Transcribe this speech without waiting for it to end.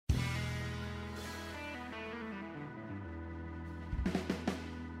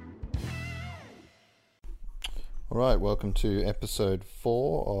Alright, welcome to episode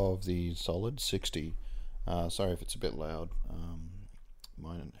 4 of the Solid 60. Sorry if it's a bit loud.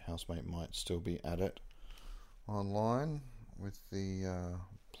 My housemate might still be at it online with the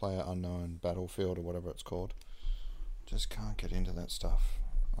Player Unknown Battlefield or whatever it's called. Just can't get into that stuff.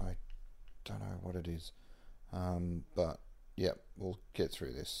 I don't know what it is. But yeah, we'll get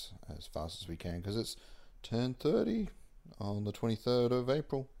through this as fast as we can because it's turned 30 on the 23rd of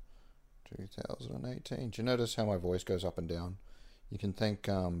April. 2018. Do you notice how my voice goes up and down? You can thank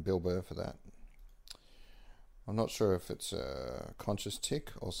Bill Burr for that. I'm not sure if it's a conscious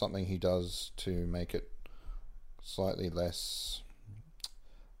tick or something he does to make it slightly less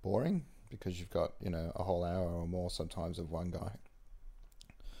boring because you've got, a whole hour or more sometimes of one guy.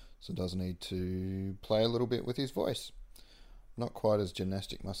 So it does need to play a little bit with his voice. Not quite as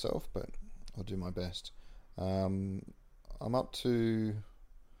gymnastic myself, but I'll do my best. I'm up to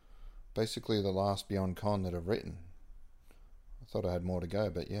basically the last Beyond Con that I've written. I thought I had more to go,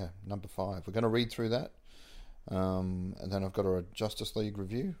 but yeah, number 5. We're going to read through that. And then I've got a Justice League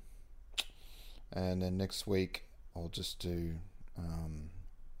review. And then next week I'll just do,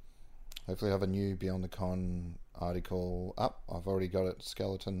 hopefully have a new Beyond the Con article up. I've already got it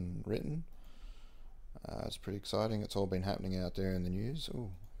skeleton written. It's pretty exciting. It's all been happening out there in the news.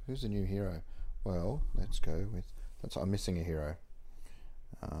 Ooh, who's the new hero? Well, let's go with, I'm missing a hero.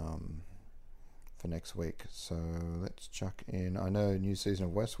 For next week, so let's chuck in. I know a new season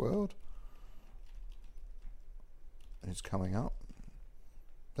of Westworld is coming up.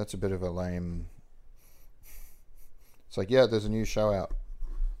 That's a bit of a lame. It's like, yeah, there's a new show out.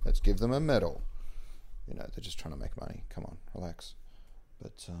 Let's give them a medal. They're just trying to make money. Come on, relax.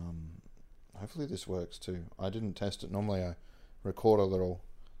 But hopefully this works too. I didn't test it. Normally I record a little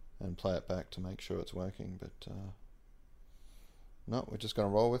and play it back to make sure it's working, but no, we're just going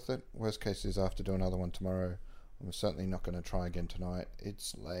to roll with it. Worst case is I have to do another one tomorrow. I'm certainly not going to try again tonight.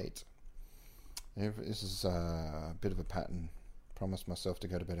 It's late. This is a bit of a pattern. Promised myself to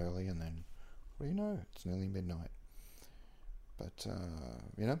go to bed early and then, what do you know, it's nearly midnight. But,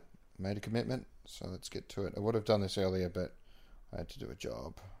 made a commitment, so let's get to it. I would have done this earlier, but I had to do a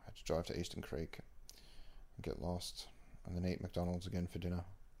job. I had to drive to Eastern Creek and get lost and then eat McDonald's again for dinner.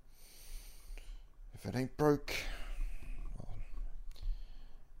 If it ain't broke...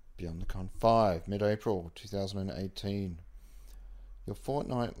 Beyond the Con 5, mid-April 2018. Your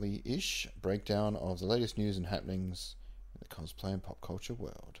fortnightly-ish breakdown of the latest news and happenings in the cosplay and pop culture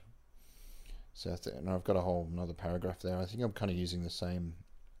world. So, and I've got a whole another paragraph there. I think I'm kind of using the same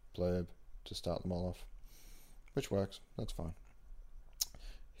blurb to start them all off, which works. That's fine.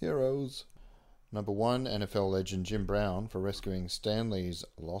 Heroes. Number 1, NFL legend Jim Brown for rescuing Stanley's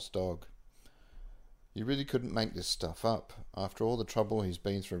lost dog. You really couldn't make this stuff up. After all the trouble he's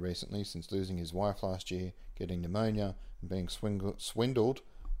been through recently since losing his wife last year, getting pneumonia, and being swindled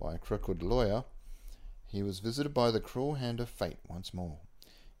by a crooked lawyer, he was visited by the cruel hand of fate once more.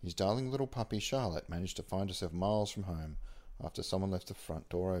 His darling little puppy Charlotte managed to find herself miles from home after someone left the front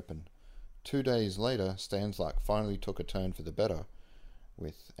door open. 2 days later, Stan's luck finally took a turn for the better,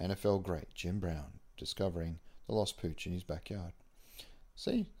 with NFL great Jim Brown discovering the lost pooch in his backyard.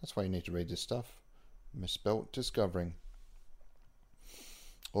 See, that's why you need to read this stuff. Misspelt discovering.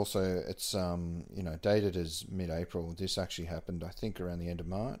 Also, it's dated as mid-April. This actually happened, I think, around the end of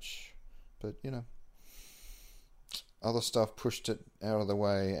March. But other stuff pushed it out of the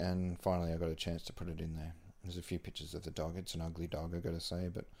way, and finally I got a chance to put it in there. There's a few pictures of the dog. It's an ugly dog, I got to say,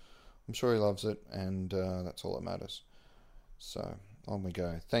 but I'm sure he loves it, and that's all that matters. So on we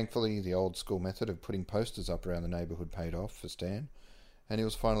go. Thankfully, the old school method of putting posters up around the neighbourhood paid off for Stan, and he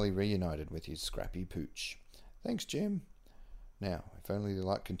was finally reunited with his scrappy pooch. Thanks, Jim. Now, if only the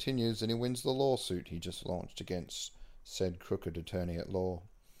luck continues and he wins the lawsuit he just launched against said crooked attorney at law.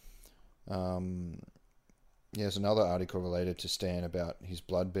 There's another article related to Stan about his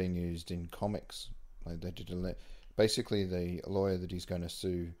blood being used in comics. Basically, the lawyer that he's going to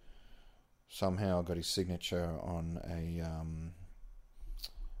sue somehow got his signature on a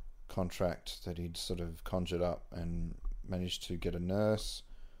contract that he'd sort of conjured up and managed to get a nurse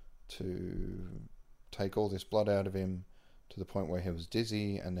to take all this blood out of him to the point where he was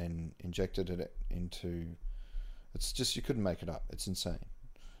dizzy and then injected it into... It's just, you couldn't make it up. It's insane.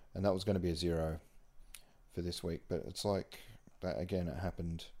 And that was going to be a 0 for this week, but it's like that again, it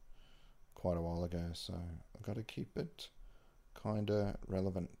happened quite a while ago, so I've got to keep it kind of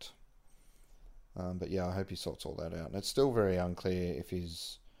relevant. But yeah, I hope he sorts all that out. And it's still very unclear if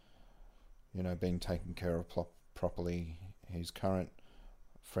he's, being taken care of properly. His current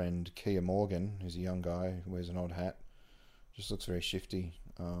friend, Kia Morgan, who's a young guy who wears an odd hat, just looks very shifty.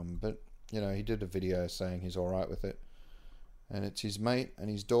 But he did a video saying he's alright with it. And it's his mate and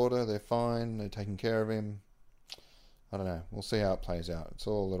his daughter. They're fine. They're taking care of him. I don't know. We'll see how it plays out. It's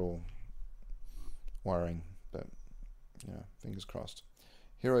all a little worrying, but, fingers crossed.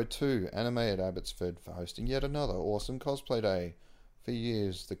 Hero 2, Anime at Abbotsford for hosting yet another awesome cosplay day. For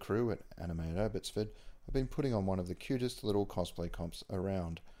years, the crew at Anime at Abbotsford have been putting on one of the cutest little cosplay comps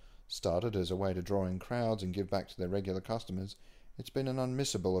around. Started as a way to draw in crowds and give back to their regular customers, it's been an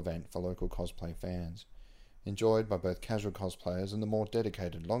unmissable event for local cosplay fans. Enjoyed by both casual cosplayers and the more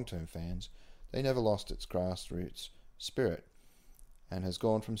dedicated long-term fans, they never lost its grassroots spirit and has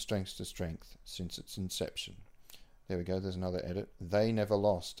gone from strength to strength since its inception. There we go, there's another edit. They never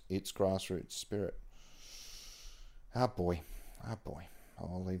lost its grassroots spirit. Ah boy.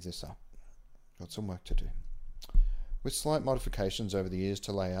 I'll leave this up. Got some work to do. With slight modifications over the years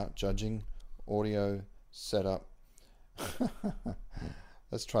to layout, judging, audio, setup.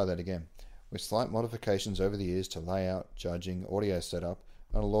 Let's try that again. With slight modifications over the years to layout, judging, audio setup,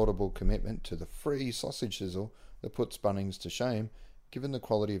 and a laudable commitment to the free sausage sizzle that puts Bunnings to shame, given the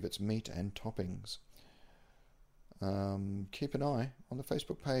quality of its meat and toppings. Keep an eye on the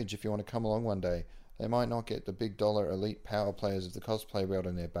Facebook page if you want to come along one day. They might not get the big dollar elite power players of the cosplay world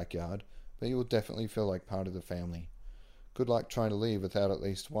in their backyard, but you will definitely feel like part of the family. Good luck trying to leave without at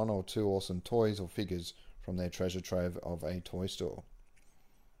least one or two awesome toys or figures from their treasure trove of a toy store.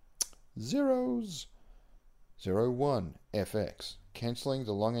 Zeros. 01 FX, cancelling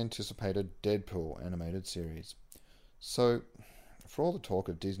the long-anticipated Deadpool animated series. So, for all the talk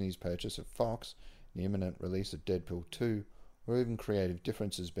of Disney's purchase of Fox, the imminent release of Deadpool 2, or even creative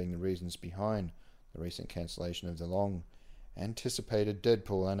differences being the reasons behind the recent cancellation of the long-anticipated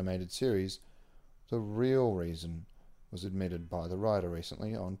Deadpool animated series, the real reason was admitted by the writer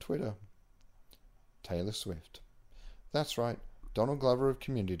recently on Twitter. Taylor Swift. That's right, Donald Glover of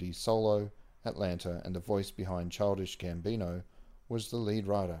Community, Solo, Atlanta, and the voice behind Childish Gambino was the lead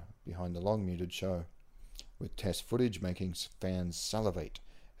writer behind the long-muted show, with test footage making fans salivate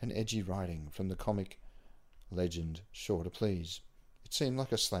and edgy writing from the comic legend sure to please. It seemed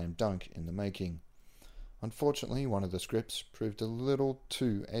like a slam dunk in the making. Unfortunately, one of the scripts proved a little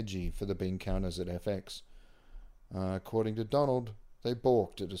too edgy for the bean counters at FX. According to Donald, they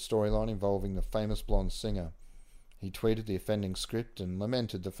balked at a storyline involving the famous blonde singer. He tweeted the offending script and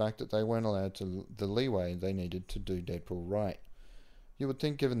lamented the fact that they weren't allowed the leeway they needed to do Deadpool right. You would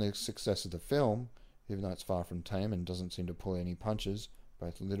think, given the success of the film, even though it's far from tame and doesn't seem to pull any punches,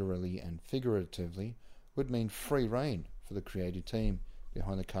 both literally and figuratively, would mean free rein for the creative team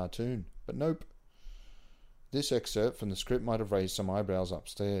behind the cartoon. But nope. This excerpt from the script might have raised some eyebrows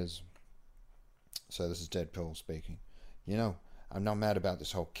upstairs. So this is Deadpool speaking. I'm not mad about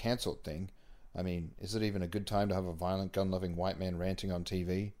this whole cancelled thing. I mean, is it even a good time to have a violent, gun-loving white man ranting on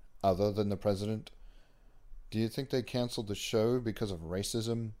TV, other than the president? Do you think they cancelled the show because of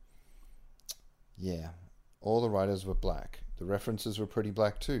racism? Yeah, all the writers were black. The references were pretty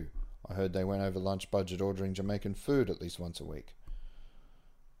black too. I heard they went over lunch budget ordering Jamaican food at least once a week.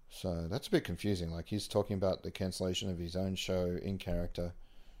 So that's a bit confusing. Like, he's talking about the cancellation of his own show in character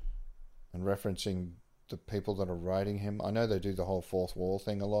and referencing the people that are writing him. I know they do the whole fourth wall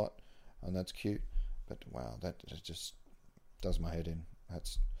thing a lot, and that's cute, but wow, that just does my head in.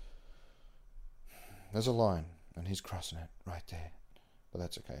 There's a line, and he's crossing it right there, but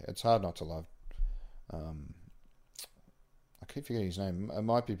that's okay. It's hard not to love. I keep forgetting his name. It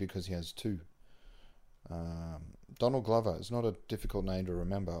might be because he has two. Donald Glover is not a difficult name to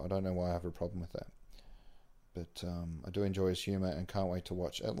remember. I don't know why I have a problem with that, but I do enjoy his humour and can't wait to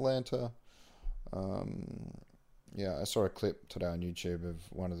watch Atlanta. Yeah, I saw a clip today on YouTube of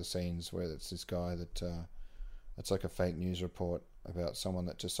one of the scenes where it's this guy that it's like a fake news report about someone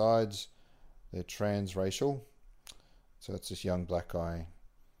that decides they're transracial. So it's this young black guy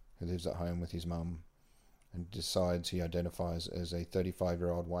who lives at home with his mum and decides he identifies as a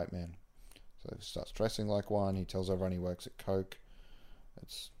 35-year-old white man. So he starts dressing like one. He tells everyone he works at Coke.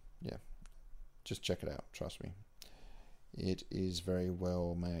 Just check it out. Trust me. It is very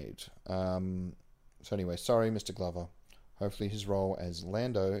well made. So anyway, sorry, Mr. Glover. Hopefully his role as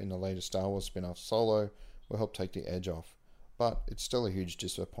Lando in the latest Star Wars spin-off Solo will help take the edge off. But it's still a huge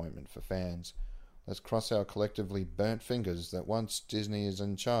disappointment for fans. Let's cross our collectively burnt fingers that once Disney is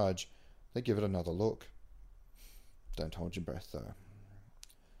in charge, they give it another look. Don't hold your breath, though.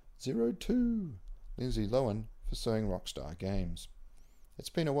 02. Lindsay Lohan pursuing Rockstar Games. It's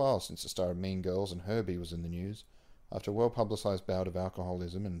been a while since the star of Mean Girls and Herbie was in the news. After a well-publicised bout of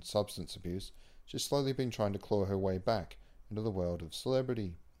alcoholism and substance abuse, she's slowly been trying to claw her way back into the world of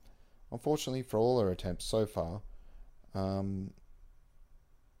celebrity. Unfortunately for all her attempts so far,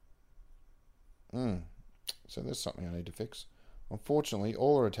 So there's something I need to fix. Unfortunately,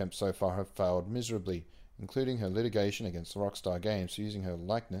 all her attempts so far have failed miserably, including her litigation against Rockstar Games for using her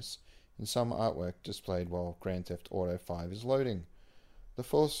likeness in some artwork displayed while Grand Theft Auto 5 is loading. The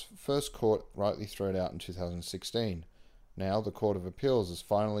first court rightly threw it out in 2016. Now the Court of Appeals has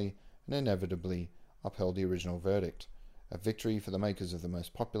finally and inevitably upheld the original verdict, a victory for the makers of the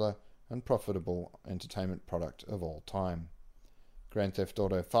most popular and profitable entertainment product of all time. Grand Theft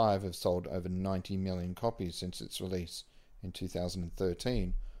Auto 5 has sold over 90 million copies since its release in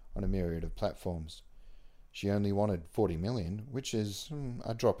 2013 on a myriad of platforms. She only wanted 40 million, which is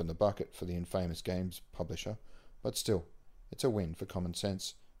a drop in the bucket for the infamous games publisher, but still, it's a win for common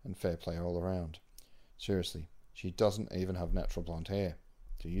sense and fair play all around. Seriously, she doesn't even have natural blonde hair.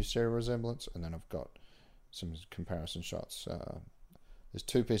 Do you see a resemblance? And then I've got some comparison shots. There's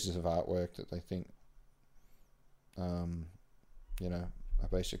two pieces of artwork that they think, are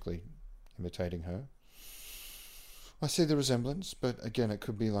basically imitating her. I see the resemblance, but again, it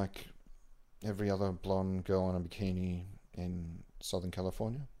could be like every other blonde girl in a bikini in Southern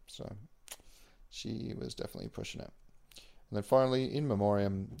California. So she was definitely pushing it. And then finally, in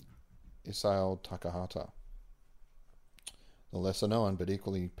memoriam, Isao Takahata, the lesser known but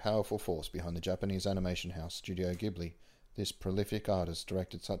equally powerful force behind the Japanese animation house Studio Ghibli. This prolific artist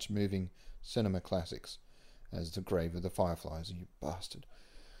directed such moving cinema classics as The Grave of the Fireflies, you bastard,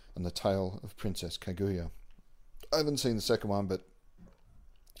 and The Tale of Princess Kaguya. I haven't seen the second one, but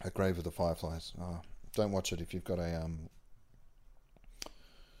A Grave of the Fireflies. Don't watch it if you've got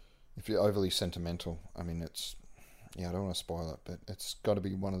if you're overly sentimental. I mean, I don't want to spoil it, but it's got to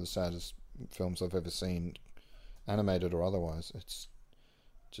be one of the saddest films I've ever seen, animated or otherwise. It's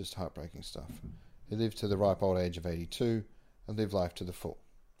just heartbreaking stuff. He lived to the ripe old age of 82 and lived life to the full.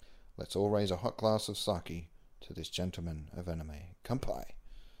 Let's all raise a hot glass of sake to this gentleman of anime. Kanpai.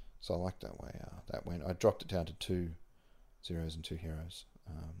 So I like that way. That went. I dropped it down to 2 zeros and 2 heroes.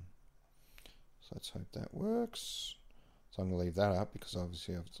 So let's hope that works. So I'm going to leave that up because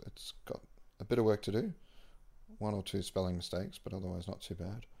obviously it's got a bit of work to do. 1 or 2 spelling mistakes, but otherwise not too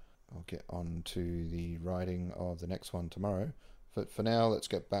bad. I'll get on to the writing of the next one tomorrow. But for now, let's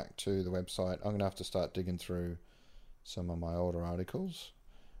get back to the website. I'm going to have to start digging through some of my older articles.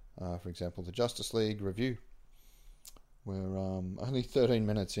 For example, the Justice League review. We're only 13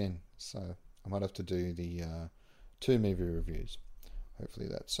 minutes in, so I might have to do the 2 movie reviews. Hopefully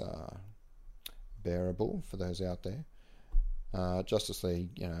that's bearable for those out there. Justice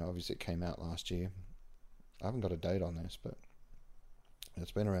League, obviously it came out last year. I haven't got a date on this, but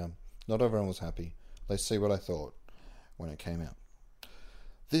it's been around. Not everyone was happy. Let's see what I thought when it came out.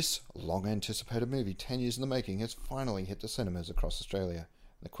 This long-anticipated movie, 10 years in the making, has finally hit the cinemas across Australia.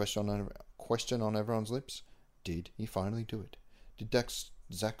 The question on everyone's lips, did he finally do it? Did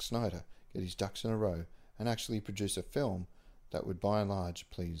Zack Snyder get his ducks in a row and actually produce a film that would by and large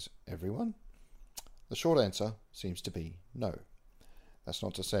please everyone? The short answer seems to be no. That's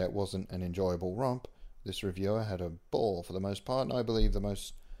not to say it wasn't an enjoyable romp. This reviewer had a ball for the most part, and I believe that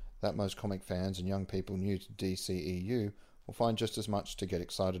most comic fans and young people new to DCEU will find just as much to get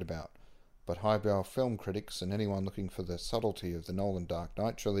excited about. But highbrow film critics and anyone looking for the subtlety of the Nolan Dark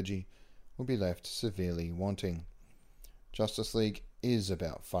Knight trilogy will be left severely wanting. Justice League is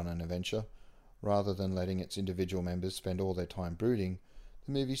about fun and adventure. Rather than letting its individual members spend all their time brooding,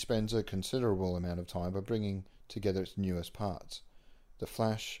 the movie spends a considerable amount of time by bringing together its newest parts. The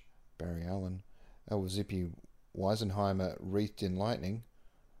Flash, Barry Allen, Zippy Weisenheimer wreathed in lightning.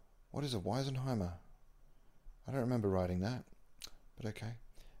 What is a Weisenheimer? I don't remember writing that, but okay.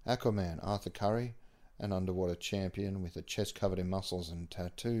 Aquaman, Arthur Curry, an underwater champion with a chest covered in muscles and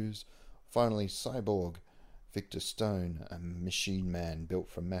tattoos. Finally, Cyborg, Victor Stone, a machine man built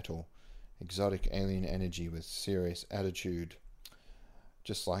from metal. Exotic alien energy with serious attitude.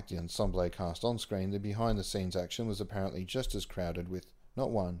 Just like the ensemble cast on screen, the behind-the-scenes action was apparently just as crowded with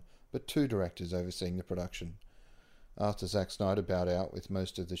not one, but 2 directors overseeing the production. After Zack Snyder bowed out with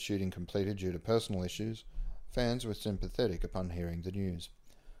most of the shooting completed due to personal issues, fans were sympathetic upon hearing the news.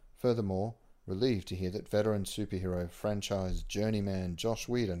 Furthermore, relieved to hear that veteran superhero franchise journeyman Joss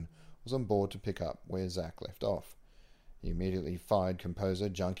Whedon was on board to pick up where Zack left off. He immediately fired composer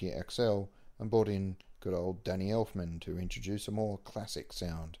Junkie XL and brought in good old Danny Elfman to introduce a more classic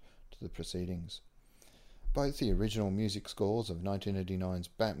sound to the proceedings. Both the original music scores of 1989's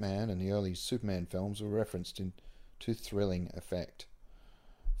Batman and the early Superman films were referenced to thrilling effect,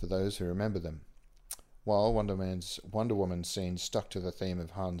 for those who remember them, while Wonder Woman scene stuck to the theme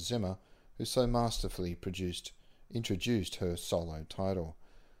of Hans Zimmer, who so masterfully introduced her solo title.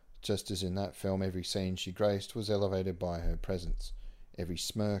 Just as in that film, every scene she graced was elevated by her presence. Every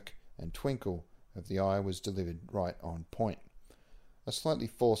smirk and twinkle of the eye was delivered right on point. A slightly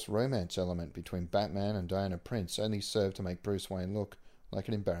forced romance element between Batman and Diana Prince only served to make Bruce Wayne look like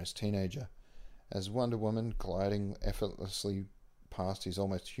an embarrassed teenager, as Wonder Woman gliding effortlessly past his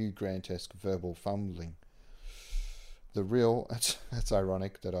almost Hugh Grant-esque verbal fumbling. The real... It's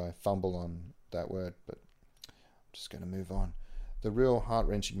ironic that I fumble on that word, but I'm just going to move on. The real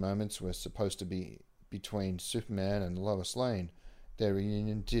heart-wrenching moments were supposed to be between Superman and Lois Lane. Their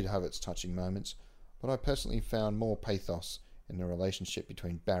reunion did have its touching moments, but I personally found more pathos in the relationship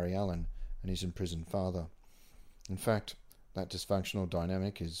between Barry Allen and his imprisoned father. In fact, that dysfunctional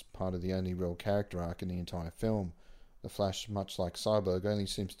dynamic is part of the only real character arc in the entire film. The Flash, much like Cyborg, only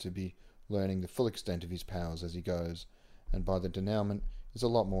seems to be learning the full extent of his powers as he goes, and by the denouement is a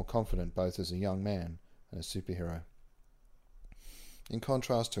lot more confident both as a young man and a superhero. In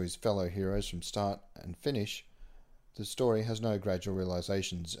contrast to his fellow heroes from start and finish, the story has no gradual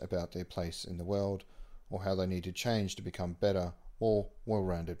realizations about their place in the world or how they need to change to become better, more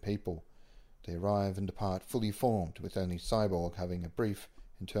well-rounded people. They arrive and depart fully formed, with only Cyborg having a brief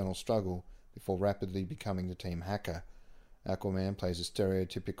internal struggle before rapidly becoming the team hacker. Aquaman plays a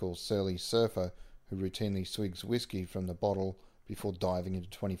stereotypical surly surfer who routinely swigs whiskey from the bottle before diving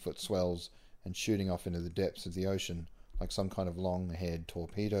into 20-foot swells and shooting off into the depths of the ocean like some kind of long-haired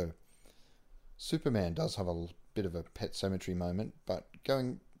torpedo. Superman does have a bit of a Pet Sematary moment, but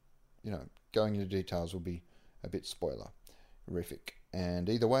going into details will be a bit spoiler-rific. And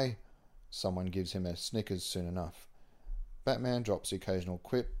either way, someone gives him a Snickers soon enough. Batman drops the occasional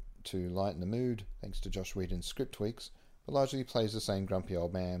quip to lighten the mood, thanks to Joss Whedon's script tweaks, but largely plays the same grumpy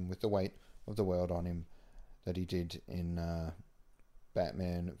old man with the weight of the world on him that he did in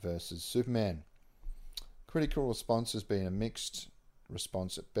Batman vs. Superman. Critical response has been a mixed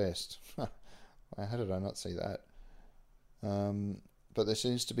response at best. How did I not see that? But there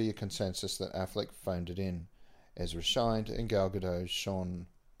seems to be a consensus that Affleck phoned it in. Ezra shined and Gal Gadot shone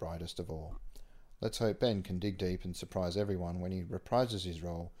brightest of all. Let's hope Ben can dig deep and surprise everyone when he reprises his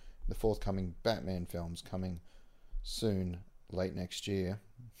role in the forthcoming Batman films coming soon, late next year.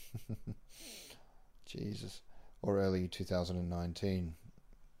 Jesus. Or early 2019.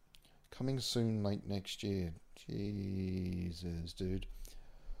 Coming soon, late next year. Jesus, dude.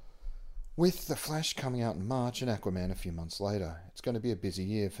 With The Flash coming out in March and Aquaman a few months later, it's going to be a busy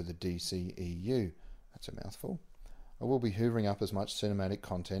year for the DCEU. That's a mouthful. I will be hoovering up as much cinematic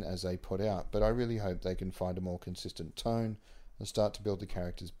content as they put out, but I really hope they can find a more consistent tone and start to build the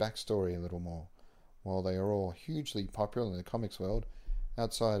characters' backstory a little more. While they are all hugely popular in the comics world,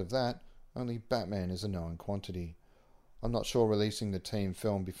 outside of that, only Batman is a known quantity. I'm not sure releasing the team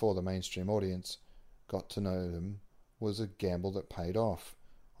film before the mainstream audience got to know them was a gamble that paid off.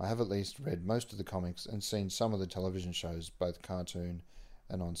 I have at least read most of the comics and seen some of the television shows, both cartoon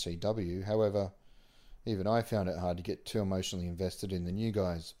and on CW. However, even I found it hard to get too emotionally invested in the new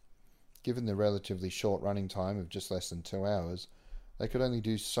guys. Given the relatively short running time of just less than 2 hours, they could only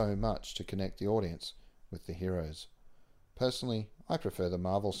do so much to connect the audience with the heroes. Personally, I prefer the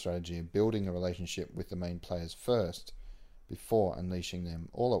Marvel strategy of building a relationship with the main players first, before unleashing them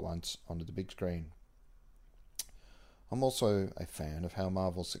all at once onto the big screen. I'm also a fan of how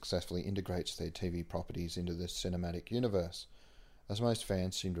Marvel successfully integrates their TV properties into the cinematic universe, as most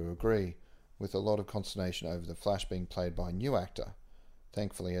fans seem to agree, with a lot of consternation over the Flash being played by a new actor.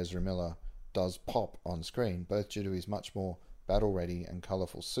 Thankfully, Ezra Miller does pop on screen, both due to his much more battle-ready and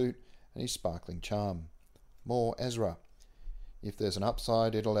colourful suit and his sparkling charm. More Ezra. If there's an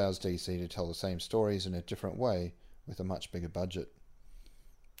upside, it allows DC to tell the same stories in a different way with a much bigger budget.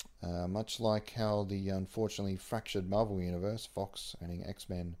 Much like how the unfortunately fractured Marvel Universe, Fox owning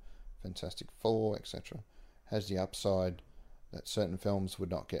X-Men, Fantastic Four, etc., has the upside that certain films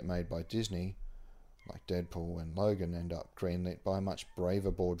would not get made by Disney, like Deadpool and Logan, end up greenlit by a much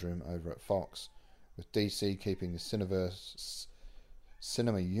braver boardroom over at Fox, with DC keeping the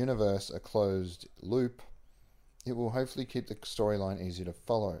cinema universe a closed loop. It will hopefully keep the storyline easy to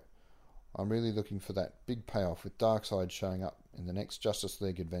follow. I'm really looking for that big payoff with Darkseid showing up in the next Justice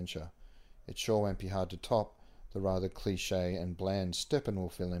League adventure. It sure won't be hard to top the rather cliche and bland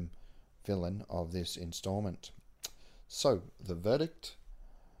Steppenwolf villain of this installment. So, the verdict?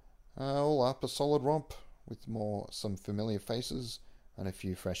 All up a solid romp, with some familiar faces and a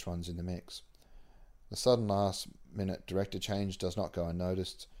few fresh ones in the mix. The sudden last-minute director change does not go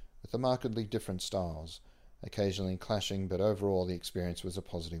unnoticed, with the markedly different styles, occasionally clashing, but overall the experience was a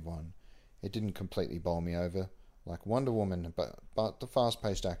positive one. It didn't completely bowl me over, like Wonder Woman, but the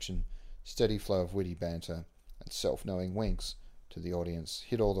fast-paced action, steady flow of witty banter, and self-knowing winks to the audience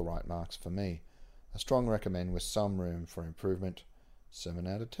hit all the right marks for me. A strong recommend with some room for improvement. 7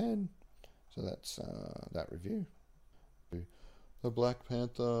 out of 10. So that's that review. The Black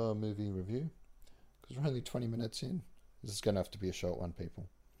Panther movie review. Because we're only 20 minutes in. This is going to have to be a short one, people.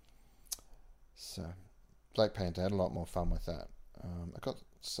 So, Black Panther, had a lot more fun with that. I got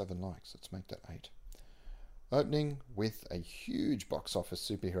 7 likes. Let's make that 8. Opening with a huge box office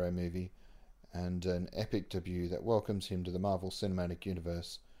superhero movie and an epic debut that welcomes him to the Marvel Cinematic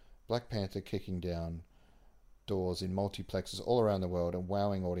Universe. Black Panther kicking down doors in multiplexes all around the world and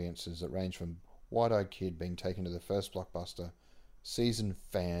wowing audiences that range from wide-eyed kid being taken to the first blockbuster, seasoned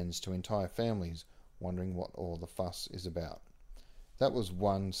fans to entire families wondering what all the fuss is about. That was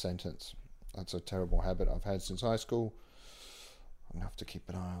one sentence. That's a terrible habit I've had since high school. I'm going to have to keep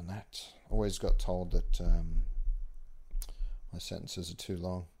an eye on that. Always got told that my sentences are too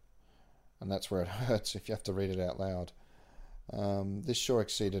long. And that's where it hurts if you have to read it out loud. This sure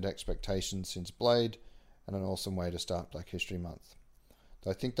exceeded expectations since Blade, and an awesome way to start Black History Month.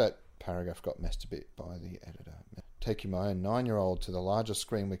 Though I think that paragraph got messed a bit by the editor. Taking my own 9-year-old to the largest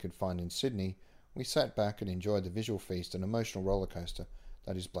screen we could find in Sydney, we sat back and enjoyed the visual feast and emotional rollercoaster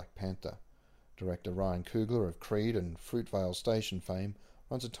that is Black Panther. Director Ryan Coogler of Creed and Fruitvale Station fame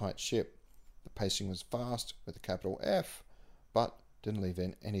runs a tight ship. The pacing was fast, with a capital F, but didn't leave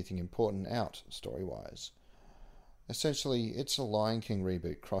anything important out, story-wise. Essentially, it's a Lion King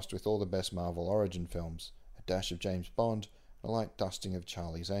reboot crossed with all the best Marvel origin films, a dash of James Bond, and a light dusting of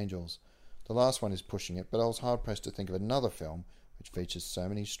Charlie's Angels. The last one is pushing it, but I was hard-pressed to think of another film which features so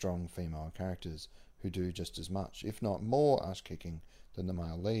many strong female characters who do just as much, if not more ass-kicking than the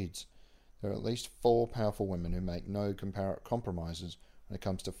male leads. There are at least 4 powerful women who make no compromises when it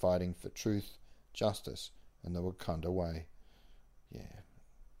comes to fighting for truth, justice, and the Wakanda way. Yeah,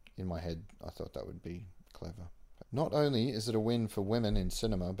 in my head I thought that would be clever. Not only is it a win for women in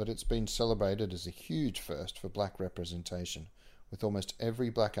cinema, but it's been celebrated as a huge first for black representation, with almost every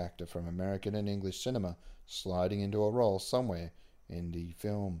black actor from American and English cinema sliding into a role somewhere in the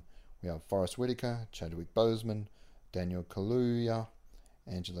film. We have Forrest Whitaker, Chadwick Boseman, Daniel Kaluuya,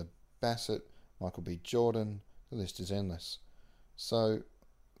 Angela Bassett, Michael B. Jordan. The list is endless. So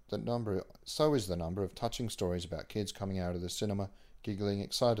is the number of touching stories about kids coming out of the cinema, giggling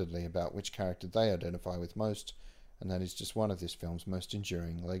excitedly about which character they identify with most, and that is just one of this film's most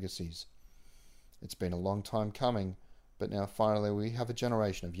enduring legacies. It's been a long time coming, but now finally we have a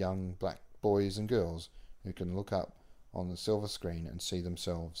generation of young black boys and girls who can look up on the silver screen and see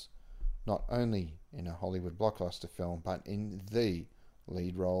themselves, not only in a Hollywood blockbuster film, but in the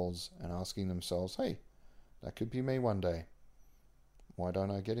lead roles, and asking themselves, hey, that could be me one day. Why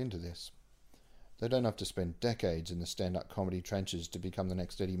don't I get into this? They don't have to spend decades in the stand-up comedy trenches to become the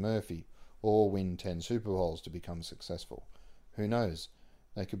next Eddie Murphy, or win 10 Super Bowls to become successful. Who knows?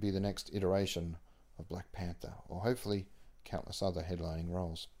 They could be the next iteration of Black Panther, or hopefully countless other headlining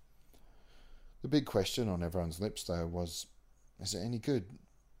roles. The big question on everyone's lips, though, was, is it any good?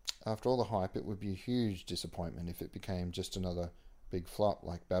 After all the hype, it would be a huge disappointment if it became just another big flop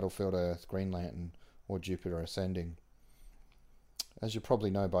like Battlefield Earth, Green Lantern, or Jupiter Ascending. As you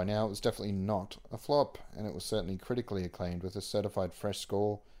probably know by now, it was definitely not a flop, and it was certainly critically acclaimed with a certified fresh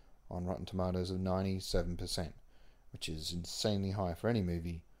score on Rotten Tomatoes of 97%, which is insanely high for any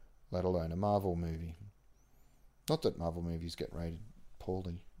movie, let alone a Marvel movie. Not that Marvel movies get rated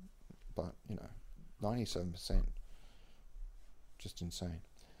poorly, but, 97%. Just insane.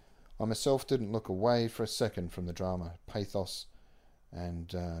 I myself didn't look away for a second from the drama, pathos,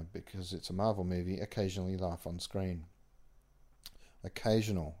 and because it's a Marvel movie, occasionally laugh on screen.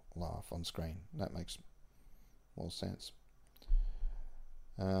 Occasional laugh on screen. That makes more sense.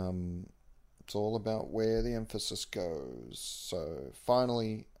 It's all about where the emphasis goes. So,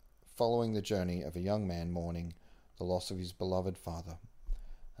 finally, following the journey of a young man mourning the loss of his beloved father,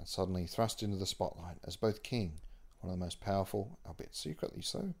 and suddenly thrust into the spotlight as both king, one of the most powerful, albeit secretly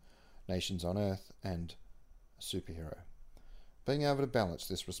so, nations on Earth, and a superhero. Being able to balance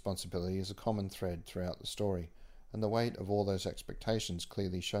this responsibility is a common thread throughout the story, and the weight of all those expectations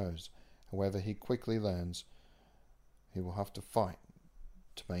clearly shows. However, he quickly learns he will have to fight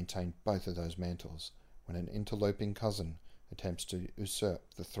to maintain both of those mantles when an interloping cousin attempts to usurp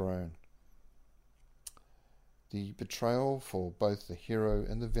the throne. The betrayal for both the hero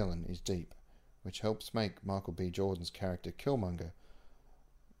and the villain is deep, which helps make Michael B. Jordan's character Killmonger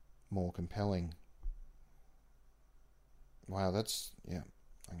more compelling. Wow, I'm going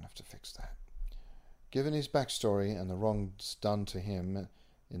to have to fix that. Given his backstory and the wrongs done to him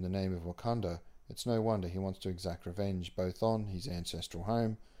in the name of Wakanda, it's no wonder he wants to exact revenge both on his ancestral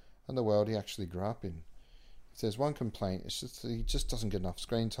home and the world he actually grew up in. If there's one complaint, it's just that he just doesn't get enough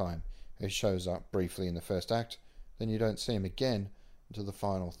screen time. He shows up briefly in the first act, then you don't see him again until the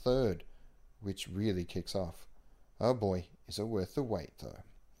final third, which really kicks off. Oh boy, is it worth the wait though.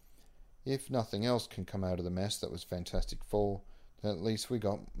 If nothing else can come out of the mess that was Fantastic Four, then at least we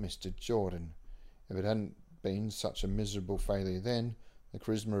got Mr. Jordan. If it hadn't been such a miserable failure then, the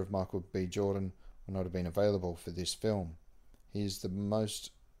charisma of Michael B. Jordan would not have been available for this film. He's the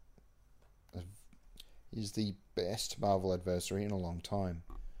best Marvel adversary in a long time.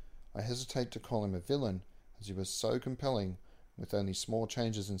 I hesitate to call him a villain, as he was so compelling, with only small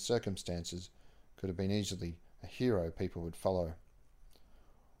changes in circumstances, could have been easily a hero people would follow.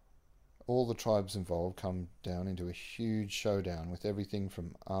 All the tribes involved come down into a huge showdown, with everything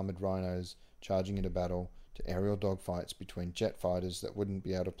from armoured rhinos charging into battle to aerial dogfights between jet fighters that wouldn't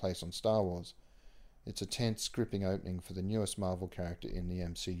be out of place on Star Wars. It's a tense, gripping opening for the newest Marvel character in the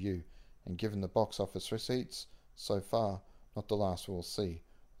MCU, and given the box office receipts, so far, not the last we'll see,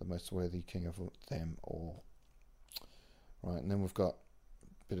 the most worthy king of them all. Right, and then we've got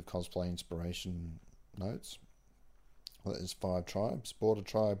a bit of cosplay inspiration notes. Well, there's 5 tribes. Border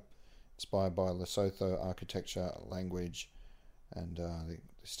tribe, inspired by Lesotho architecture, language, and they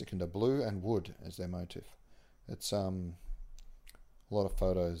stick into blue and wood as their motif. It's a lot of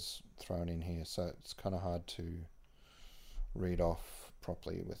photos thrown in here, so it's kind of hard to read off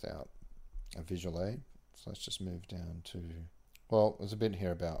properly without a visual aid. So let's just move down to, well, there's a bit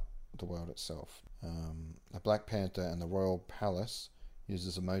here about the world itself. The Black Panther and the Royal Palace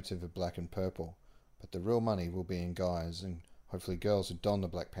uses a motif of black and purple, but the real money will be in guys and hopefully girls who don the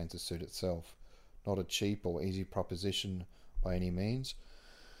Black Panther suit itself. Not a cheap or easy proposition by any means,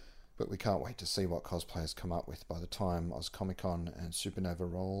 but we can't wait to see what cosplayers come up with by the time Oz Comic Con and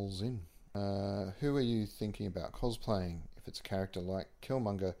Supernova rolls in. Who are you thinking about cosplaying? If it's a character like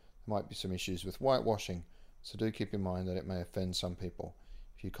Killmonger, there might be some issues with whitewashing, so do keep in mind that it may offend some people.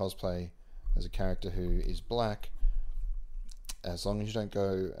 If you cosplay as a character who is black, as long as you don't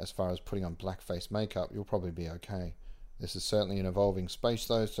go as far as putting on blackface makeup, you'll probably be okay. This is certainly an evolving space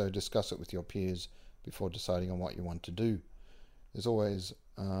though, so discuss it with your peers before deciding on what you want to do. There's always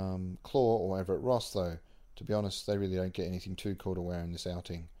Claw or Everett Ross though. To be honest, they really don't get anything too cool to wear in this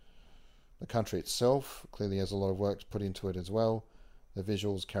outing. The country itself clearly has a lot of work put into it as well. The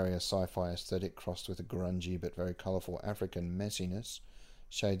visuals carry a sci-fi aesthetic crossed with a grungy but very colourful African messiness.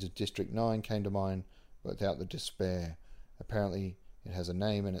 Shades of District 9 came to mind, but without the despair. Apparently it has a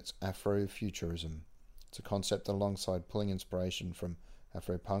name and it's Afrofuturism. It's a concept that, alongside pulling inspiration from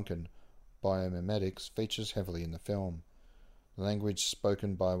Afropunk and biomimetics, features heavily in the film. The language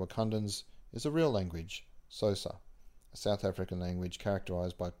spoken by Wakandans is a real language, Xhosa, a South African language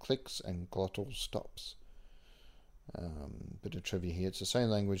characterised by clicks and glottal stops. Bit of trivia here. It's the same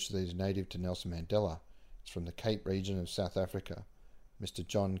language that is native to Nelson Mandela. It's from the Cape region of South Africa. Mr.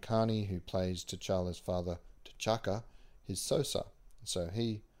 John Carney, who plays T'Challa's father, T'Chaka, is Xhosa. So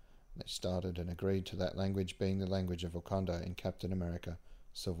they started and agreed to that language being the language of Wakanda in Captain America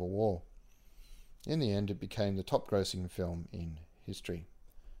Civil War. In the end, it became the top-grossing film in history.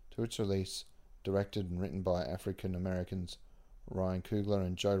 To its release, directed and written by African Americans Ryan Coogler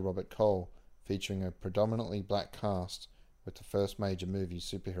and Joe Robert Cole, featuring a predominantly black cast, with the first major movie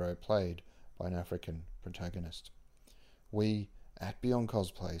superhero played by an African protagonist. We, at Beyond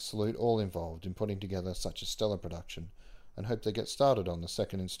Cosplay, salute all involved in putting together such a stellar production and hope they get started on the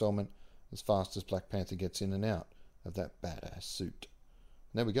second installment as fast as Black Panther gets in and out of that badass suit.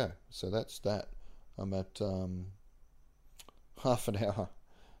 And there we go. So that's that. I'm at half an hour.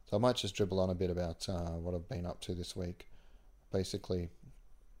 So I might just dribble on a bit about what I've been up to this week. Basically,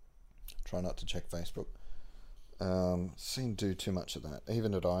 try not to check Facebook. Didn't do too much of that.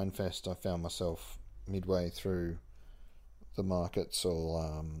 Even at Ironfest, I found myself midway through the markets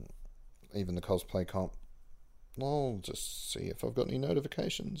or even the cosplay comp. I'll just see if I've got any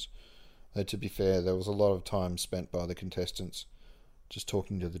notifications. To be fair, there was a lot of time spent by the contestants just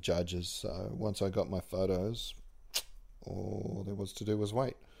talking to the judges. So once I got my photos, all there was to do was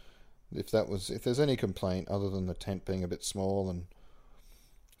wait. If there's any complaint other than the tent being a bit small and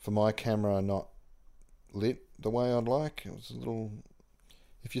for my camera not lit the way I'd like, it was a little.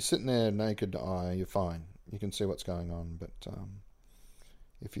 If you're sitting there naked eye, you're fine. You can see what's going on. But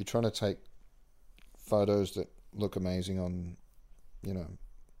if you're trying to take photos that look amazing on,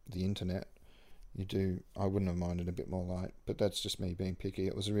 the internet, I wouldn't have minded a bit more light. But that's just me being picky.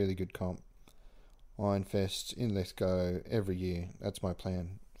 It was a really good comp. Ironfest in Lithgow every year. That's my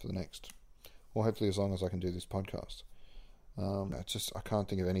plan for the next, or hopefully as long as I can do this podcast. I can't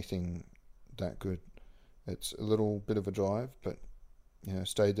think of anything that good. It's a little bit of a drive, but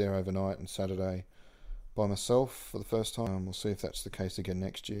stayed there overnight and Saturday by myself for the first time. We'll see if that's the case again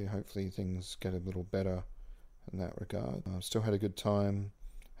next year. Hopefully things get a little better in that regard. Still had a good time.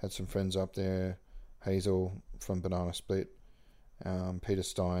 Had some friends up there. Hazel from Banana Split. Peter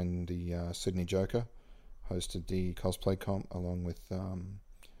Stein, the Sydney Joker, hosted the cosplay comp along with...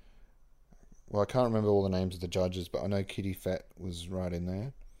 I can't remember all the names of the judges, but I know Kitty Fat was right in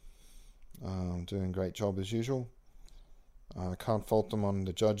there. Doing a great job as usual. I can't fault them on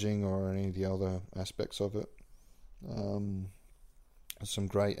the judging or any of the other aspects of it. Some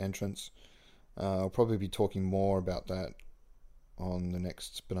great entrants. I'll probably be talking more about that on the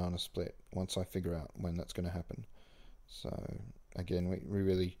next Banana Split once I figure out when that's going to happen. So again, we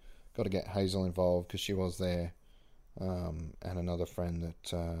really got to get Hazel involved because she was there, and another friend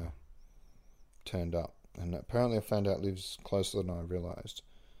that turned up, and apparently I found out lives closer than I realised.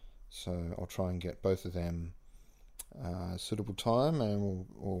 So I'll try and get both of them suitable time, and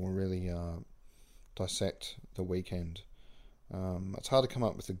we'll really dissect the weekend. It's hard to come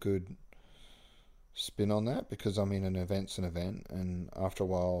up with a good spin on that because I mean an event's an event, and after a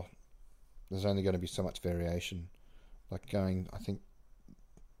while there's only going to be so much variation. Like going, I think,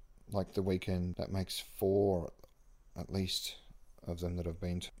 like the weekend that makes 4 at least of them that I've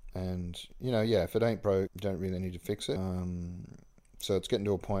been to. And if it ain't broke, you don't really need to fix it. So it's getting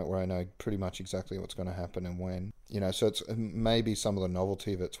to a point where I know pretty much exactly what's going to happen and when. So it's maybe some of the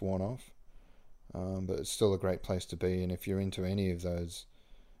novelty of it's worn off, but it's still a great place to be. And if you're into any of those,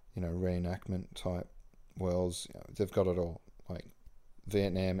 reenactment type worlds, they've got it all. Like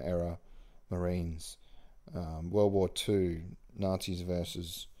Vietnam era Marines, World War II, Nazis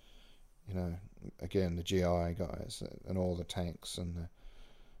versus, again, the GI guys and all the tanks and the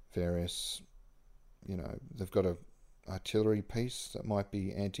various, they've got a artillery piece that might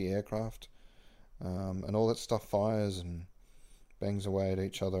be anti-aircraft, and all that stuff fires and bangs away at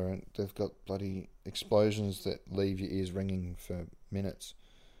each other, and they've got bloody explosions that leave your ears ringing for minutes,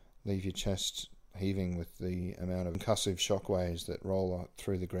 leave your chest heaving with the amount of concussive shockwaves that roll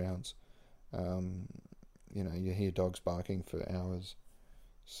through the grounds. You hear dogs barking for hours.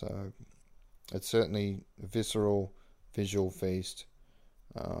 So it's certainly a visceral visual feast.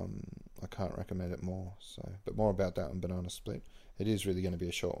 I can't recommend it more. But more about that on Banana Split. It is really going to be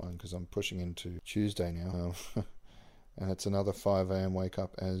a short one because I'm pushing into Tuesday now. And it's another 5 a.m. wake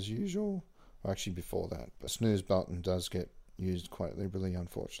up as usual. Or actually before that. But snooze button does get used quite liberally,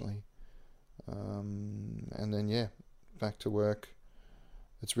 unfortunately. And then, back to work.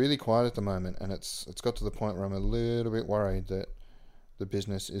 It's really quiet at the moment, and it's got to the point where I'm a little bit worried that the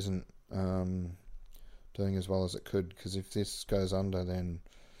business isn't doing as well as it could, because if this goes under, then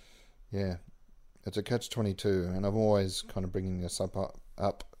it's a catch-22, and I'm always kind of bringing this up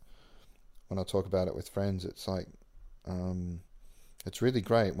when I talk about it with friends. It's like it's really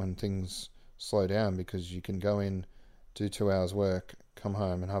great when things slow down because you can go in, do 2 hours work, come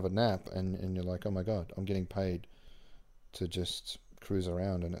home and have a nap, and you're like, oh my god, I'm getting paid to just cruise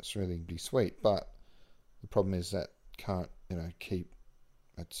around, and it's really sweet. But the problem is that can't keep.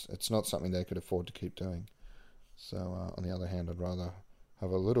 It's not something they could afford to keep doing. So on the other hand, I'd rather have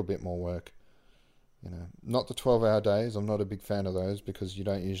a little bit more work. Not the 12-hour days. I'm not a big fan of those because you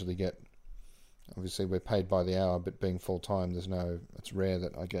don't usually get. Obviously, we're paid by the hour, but being full time, it's rare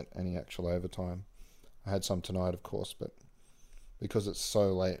that I get any actual overtime. I had some tonight, of course, but because it's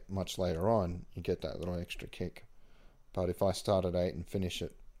so late, much later on, you get that little extra kick. But if I start at 8 and finish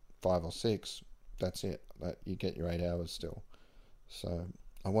at 5 or 6, that's it. You get your 8 hours still. So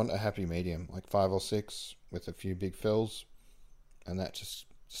I want a happy medium, like 5 or 6 with a few big fills, and that just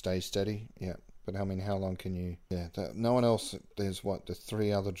stays steady. Yeah, but I mean, how long can you? Yeah, no one else. There's the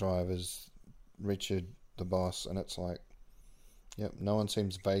 3 other drivers, Richard, the boss, and it's like, no one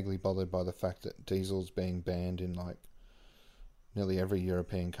seems vaguely bothered by the fact that diesel's being banned in like nearly every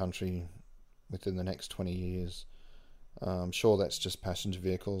European country within the next 20 years. I'm sure that's just passenger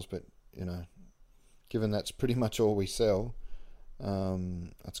vehicles, but given that's pretty much all we sell,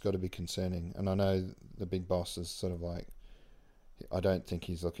 it's got to be concerning. And I know the big boss is sort of like, I don't think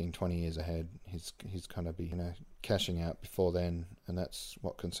he's looking 20 years ahead. He's going to be cashing out before then, and that's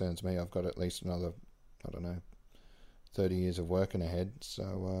what concerns me. I've got at least another, 30 years of working ahead.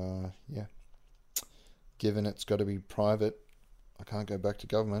 So given it's got to be private, I can't go back to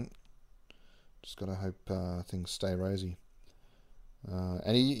government. Just got to hope things stay rosy.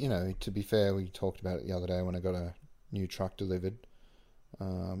 And to be fair, we talked about it the other day when I got a new truck delivered.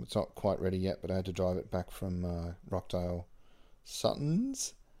 It's not quite ready yet, but I had to drive it back from Rockdale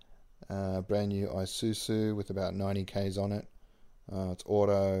Suttons. Brand new Isuzu with about 90 Ks on it. It's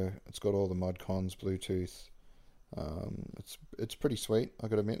auto. It's got all the mod cons, Bluetooth. It's pretty sweet. I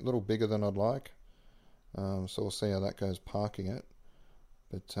got to admit, a little bigger than I'd like. So we'll see how that goes parking it.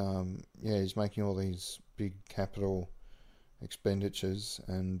 But he's making all these big capital expenditures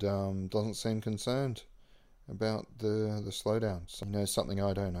and doesn't seem concerned about the slowdowns. He knows something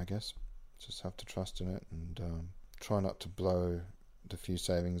I don't, I guess. Just have to trust in it and try not to blow the few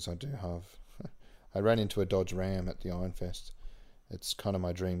savings I do have. I ran into a Dodge Ram at the Ironfest. It's kind of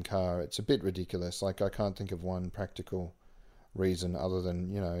my dream car. It's a bit ridiculous. Like, I can't think of one practical reason other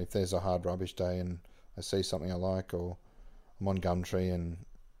than, if there's a hard rubbish day and I see something I like, or I'm on Gumtree and,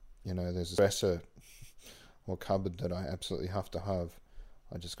 there's a dresser or cupboard that I absolutely have to have.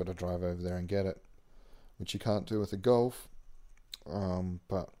 I just got to drive over there and get it, which you can't do with a Golf.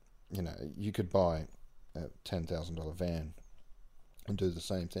 But, you could buy a $10,000 van and do the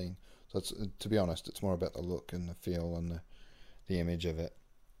same thing. So to be honest, it's more about the look and the feel and the image of it,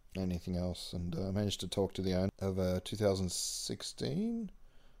 anything else. And I managed to talk to the owner of a 2016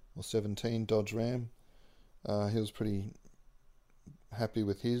 or 17 Dodge Ram. He was pretty happy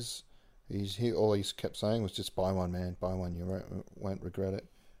with his. All he kept saying was, just buy one, man, buy one, you won't regret it.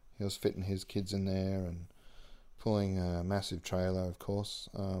 He was fitting his kids in there and pulling a massive trailer, of course,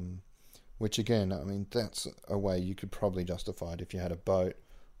 which again, I mean, that's a way you could probably justify it if you had a boat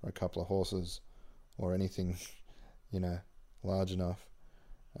or a couple of horses or anything, large enough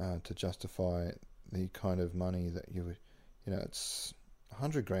to justify the kind of money that you would, it's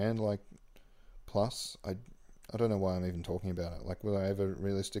 $100,000, like, plus. I don't know why I'm even talking about it. Like, will I ever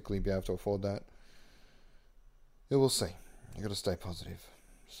realistically be able to afford that? Yeah, we'll see. You got to stay positive.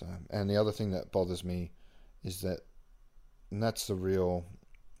 So, and the other thing that bothers me is that, and that's the real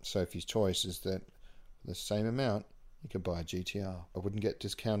Sophie's choice, is that for the same amount you could buy a GTR. I wouldn't get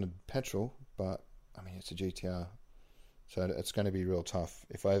discounted petrol, but I mean, it's a GTR, so it's going to be real tough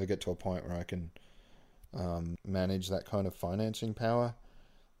if I ever get to a point where I can manage that kind of financing power.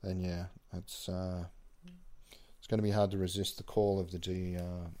 Then yeah, it's going to be hard to resist the call of the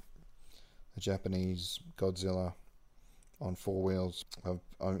Japanese Godzilla on four wheels. I've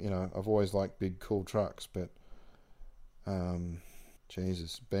always liked big, cool trucks, but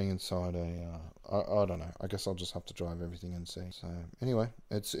Jesus, being inside I don't know. I guess I'll just have to drive everything and see. So anyway,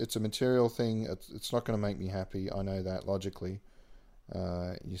 it's a material thing. It's not going to make me happy. I know that logically.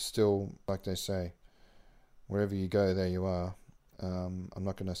 You still, like they say, wherever you go, there you are. I'm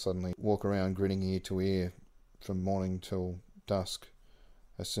not going to suddenly walk around grinning ear to ear from morning till dusk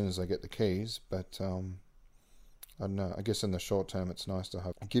as soon as I get the keys, but I don't know. I guess in the short term, it's nice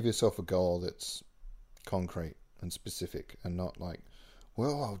to give yourself a goal that's concrete and specific, and not like,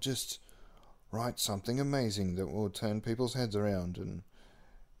 well, I'll just write something amazing that will turn people's heads around, and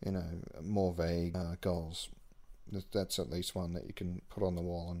more vague goals. That's at least one that you can put on the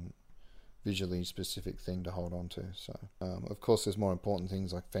wall and visually specific thing to hold on to. So of course, there's more important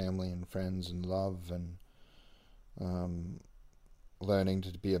things like family and friends and love and learning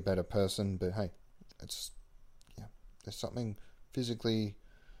to be a better person. But hey, there's something physically,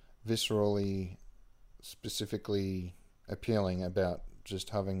 viscerally, specifically appealing about just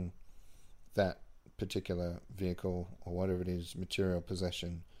having that particular vehicle or whatever it is, material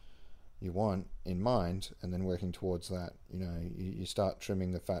possession you want in mind, and then working towards that. You start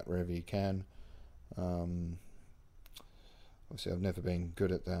trimming the fat wherever you can. Obviously, I've never been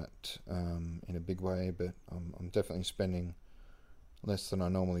good at that in a big way, but I'm definitely spending less than I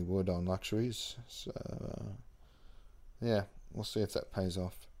normally would on luxuries. So yeah, we'll see if that pays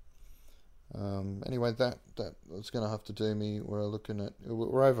off. Anyway, that's going to have to do me.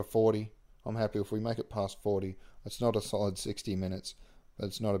 We're over 40. I'm happy if we make it past 40. It's not a solid 60 minutes, but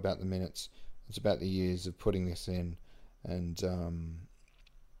it's not about the minutes. It's about the years of putting this in and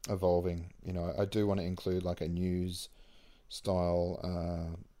evolving. I do want to include like a news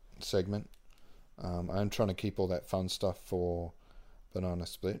style segment. I'm trying to keep all that fun stuff for Banana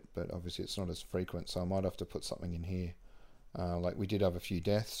Split, but obviously it's not as frequent, so I might have to put something in here. Like we did have a few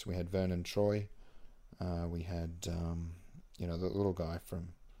deaths. We had Vernon Troy. We had, the little guy from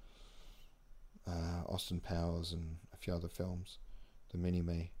Austin Powers and a few other films. The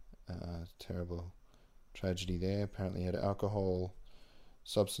Mini-Me. Terrible tragedy there. Apparently he had alcohol,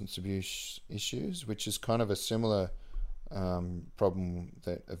 substance abuse issues, which is kind of a similar problem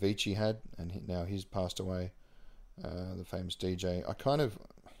that Avicii had, and now he's passed away. The famous DJ.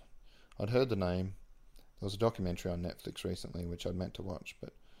 I'd heard the name. There was a documentary on Netflix recently which I'd meant to watch,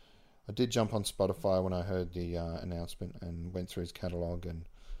 but I did jump on Spotify when I heard the announcement and went through his catalogue and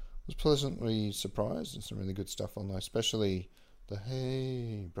was pleasantly surprised. And some really good stuff on there, especially the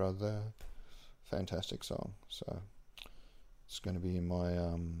Hey Brother. Fantastic song. So it's going to be in my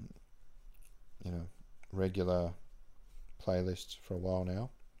regular playlist for a while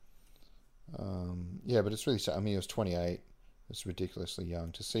now. But it's really sad. I mean, he was 28. It's ridiculously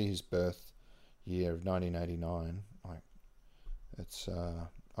young. To see his birth year of 1989, like, It's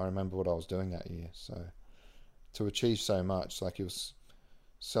I remember what I was doing that year. So to achieve so much, like he was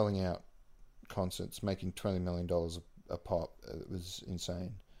selling out concerts, making $20 million a pop, it was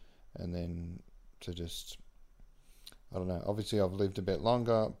insane. And then to just, I don't know, obviously I've lived a bit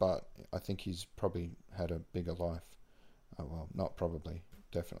longer, but I think he's probably had a bigger life. Well, not probably,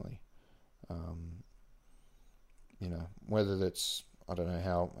 definitely. Whether that's, I don't know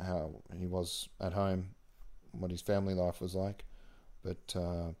how he was at home, what his family life was like, but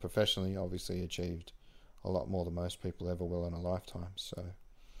professionally, obviously achieved a lot more than most people ever will in a lifetime. So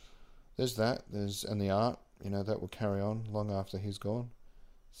there's that. And the art, that will carry on long after he's gone.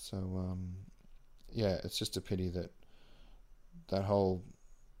 So it's just a pity that whole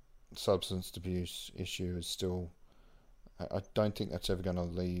substance abuse issue is still. I don't think that's ever going to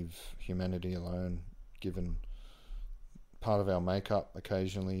leave humanity alone, given part of our makeup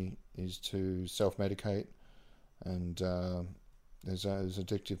occasionally is to self-medicate, and there's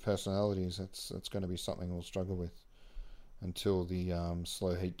addictive personalities. That's going to be something we'll struggle with until the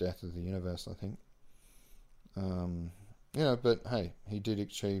slow heat death of the universe, I think. But hey, he did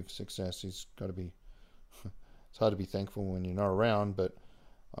achieve success. He's got to be. It's hard to be thankful when you're not around, but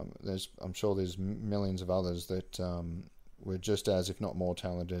I'm sure there's millions of others that were just as, if not more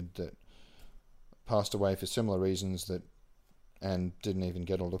talented, that passed away for similar reasons and didn't even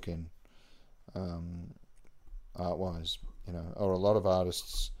get a look in, art-wise, or a lot of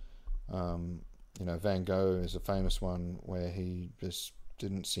artists. Van Gogh is a famous one where he just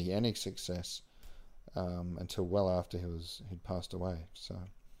didn't see any success until well after he'd passed away. So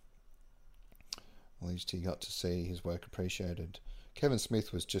at least he got to see his work appreciated. Kevin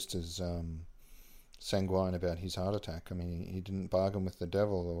Smith was just as sanguine about his heart attack. I mean, he didn't bargain with the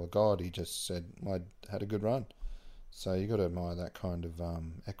devil or God. He just said, I had a good run. So you got to admire that kind of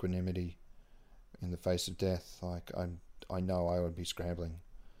equanimity in the face of death. Like, I know I would be scrambling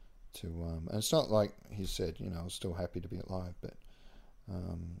to... and it's not like he said, I was still happy to be alive, but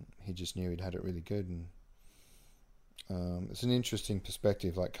he just knew he'd had it really good. And it's an interesting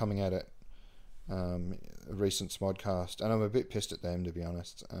perspective, like coming at it, a recent Smodcast, and I'm a bit pissed at them, to be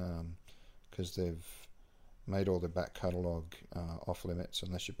honest, because they've made all the back catalogue off limits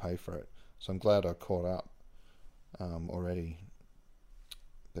unless you pay for it. So I'm glad I caught up already.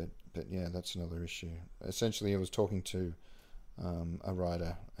 But yeah, that's another issue. Essentially, I was talking to a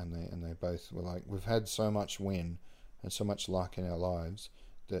writer, and they both were like, we've had so much win and so much luck in our lives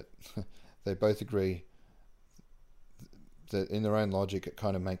that they both agree that in their own logic it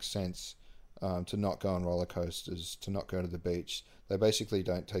kind of makes sense to not go on roller coasters, to not go to the beach. They basically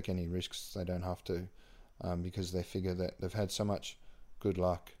don't take any risks. They don't have to, because they figure that they've had so much good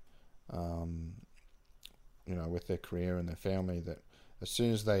luck, with their career and their family, that as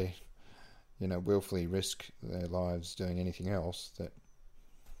soon as they, willfully risk their lives doing anything else, that,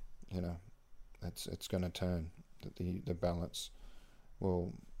 it's going to turn. That the balance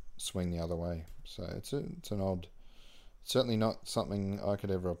will swing the other way. So it's an odd. Certainly not something I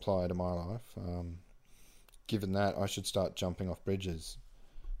could ever apply to my life. Given that, I should start jumping off bridges,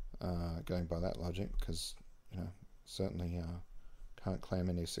 going by that logic, because certainly can't claim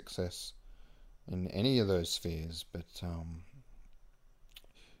any success in any of those spheres. But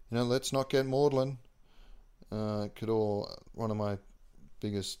let's not get maudlin. One of my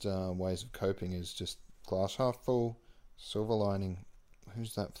biggest ways of coping is just glass half full, silver lining.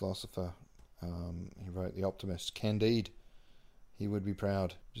 Who's that philosopher? He wrote The Optimist. Candide. He would be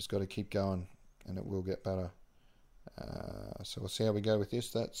proud. Just got to keep going, and it will get better. So we'll see how we go with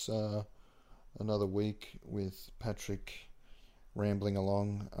this. That's another week with Patrick rambling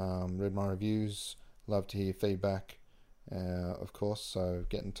along. Read my reviews. Love to hear your feedback, of course. So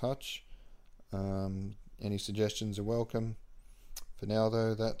get in touch. Any suggestions are welcome. For now,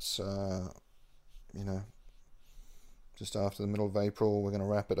 though, that's just after the middle of April. We're going to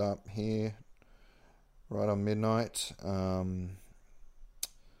wrap it up here, right on midnight.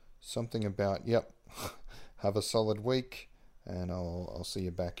 Something about, have a solid week, and I'll see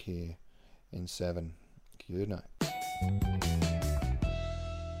you back here in 7. Good night.